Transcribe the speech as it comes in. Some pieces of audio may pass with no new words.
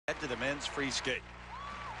to the men's free skate.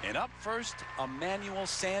 And up first, EMANUEL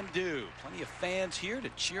Sandhu. Plenty of fans here to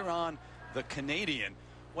cheer on the Canadian.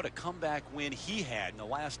 What a comeback win he had in the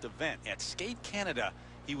last event. At Skate Canada,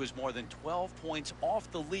 he was more than 12 points off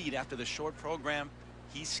the lead after the short program.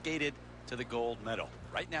 He skated to the gold medal.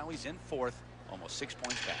 Right now he's in fourth, almost 6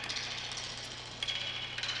 points back.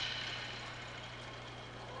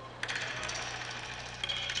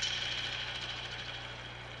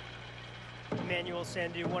 EMANUEL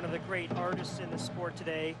Sandhu, one of the great artists in the sport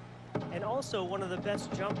today, and also one of the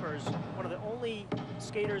best jumpers, one of the only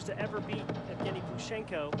skaters to ever beat Evgeny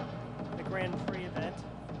Pushenko in the Grand Prix event,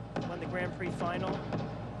 won the Grand Prix final.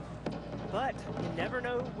 But you never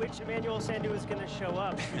know which EMANUEL Sandhu is going to show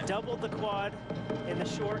up. He doubled the quad in the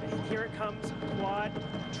short, and here it comes, quad,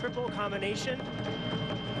 triple combination.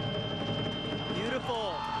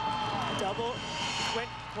 Beautiful. Double, went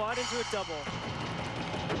quad into a double.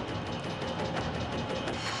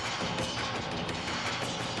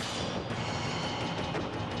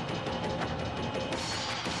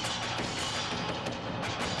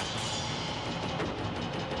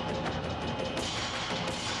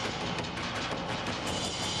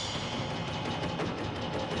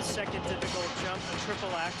 Second difficult jump, a triple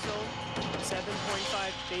axel,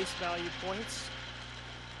 7.5 base value points.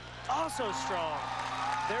 Also strong.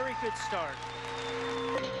 Very good start.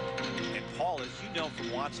 And Paul, as you know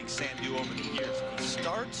from watching Sandhu over the years, he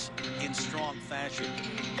starts in strong fashion.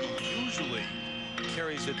 He usually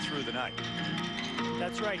carries it through the night.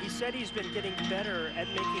 That's right. He said he's been getting better at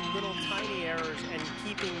making little tiny errors and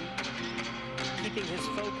keeping his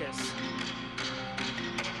focus.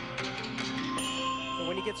 But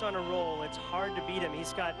when he gets on a roll, it's hard to beat him.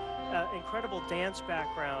 He's got incredible dance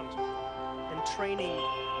background and training.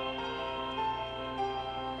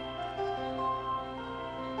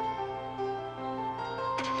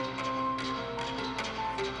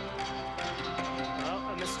 Well,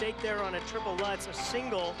 a mistake there on a triple Lutz, a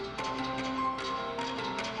single.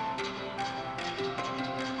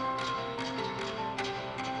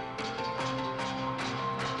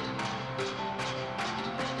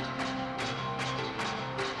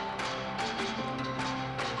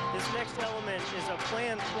 Element is a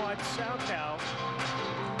planned quad Salchow,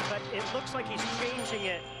 but it looks like he's changing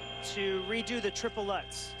it to redo the triple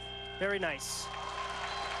Lutz. Very nice.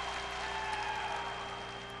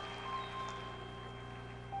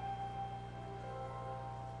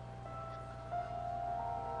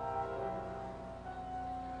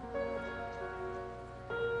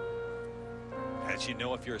 As you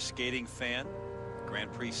know, if you're a skating fan,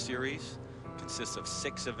 Grand Prix Series consists of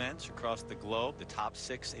 6 events across the globe. The top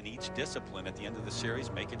 6 in each discipline at the end of the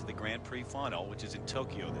series make it to the Grand Prix final, which is in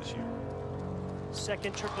Tokyo this year.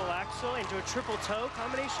 Second triple axel into a triple toe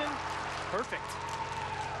combination. Perfect.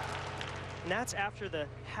 And that's after the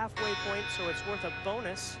halfway point, so it's worth a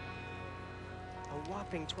bonus. A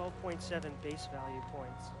whopping 12.7 base value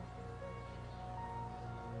points.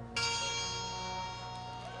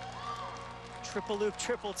 Triple loop,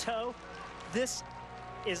 triple toe. This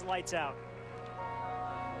is lights out.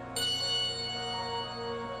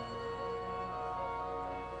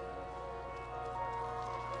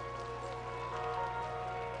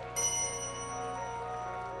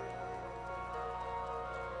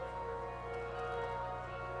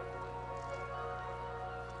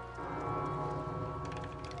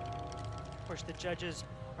 Of course, the judges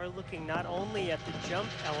are looking not only at the jump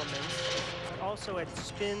elements, but also at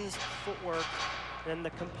spins, footwork, and the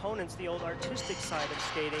components, the old artistic side of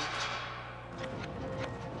skating.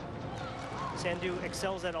 Sandhu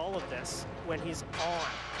excels at all of this when he's on,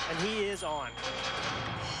 and he is on.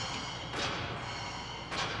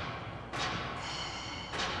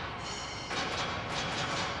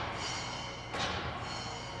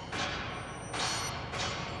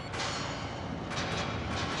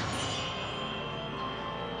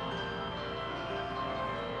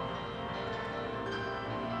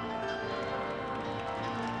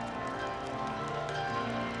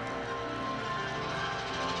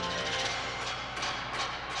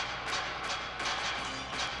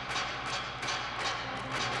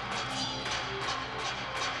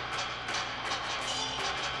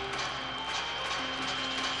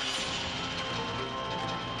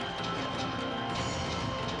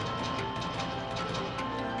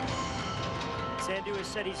 Sandhu has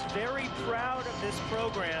said he's very proud of this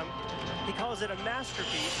program. He calls it a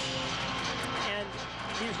masterpiece, and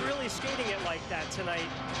he's really skating it like that tonight.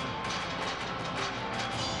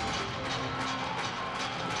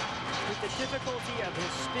 With the difficulty of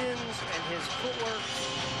his spins and his footwork,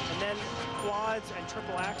 and then quads and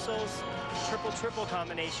triple axels, triple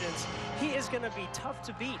combinations, he is going to be tough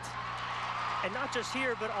to beat. And not just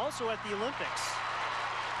here, but also at the Olympics.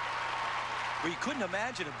 We couldn't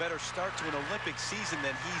imagine a better start to an Olympic season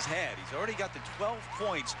than he's had. He's already got the 12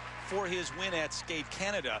 points for his win at Skate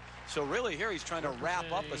Canada. So really here he's trying to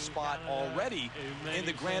wrap up a spot already in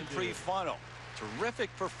the Grand Prix final.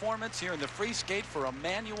 Terrific performance here in the free skate for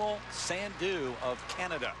EMANUEL Sandhu of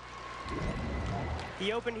Canada.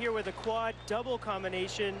 He opened here with a quad double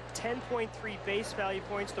combination, 10.3 base value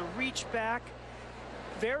points. The reach back,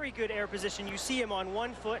 very good air position. You see him on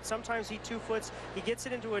 1 foot, sometimes he 2 foots. He gets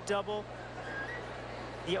it into a double.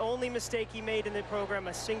 The only mistake he made in the program,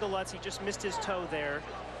 a single Lutz, he just missed his toe there.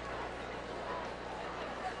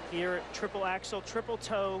 Here, triple axel, triple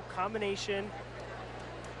toe combination.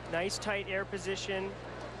 Nice tight air position,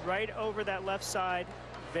 right over that left side.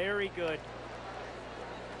 Very good.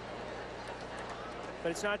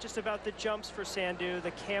 But it's not just about the jumps for Sandhu.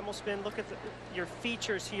 The camel spin, look at your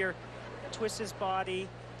features here. Twist his body.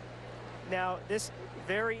 Now, this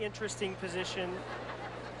very interesting position,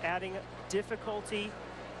 adding difficulty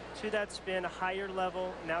to that spin, a higher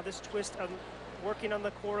level. Now this twist, working on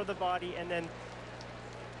the core of the body, and then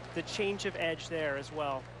the change of edge there as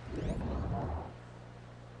well.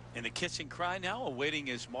 And the kiss and cry now, awaiting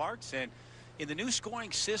his marks. And in the new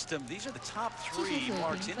scoring system, these are the top 3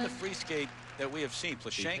 marks in the free skate that we have seen.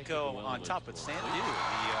 Plushenko on top, but Sandhu,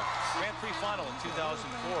 the Grand Prix final in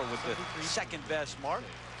 2004 with the second best mark.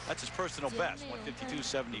 That's his personal best, 152.74. The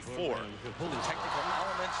technical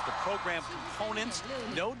elements, the program components,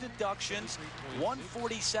 no deductions,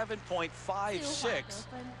 147.56.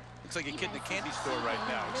 Looks like a kid in a candy store right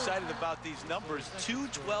now. Excited about these numbers.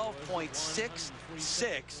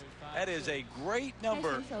 212.66. That is a great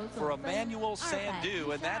number for EMANUEL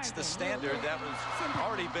Sandhu, and that's the standard that was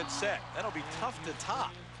already been set. That'll be tough to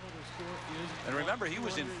top. And remember, he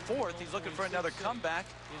was in 4th. He's looking for another comeback.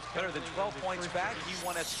 Better than 12 points back. He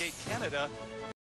won at Skate Canada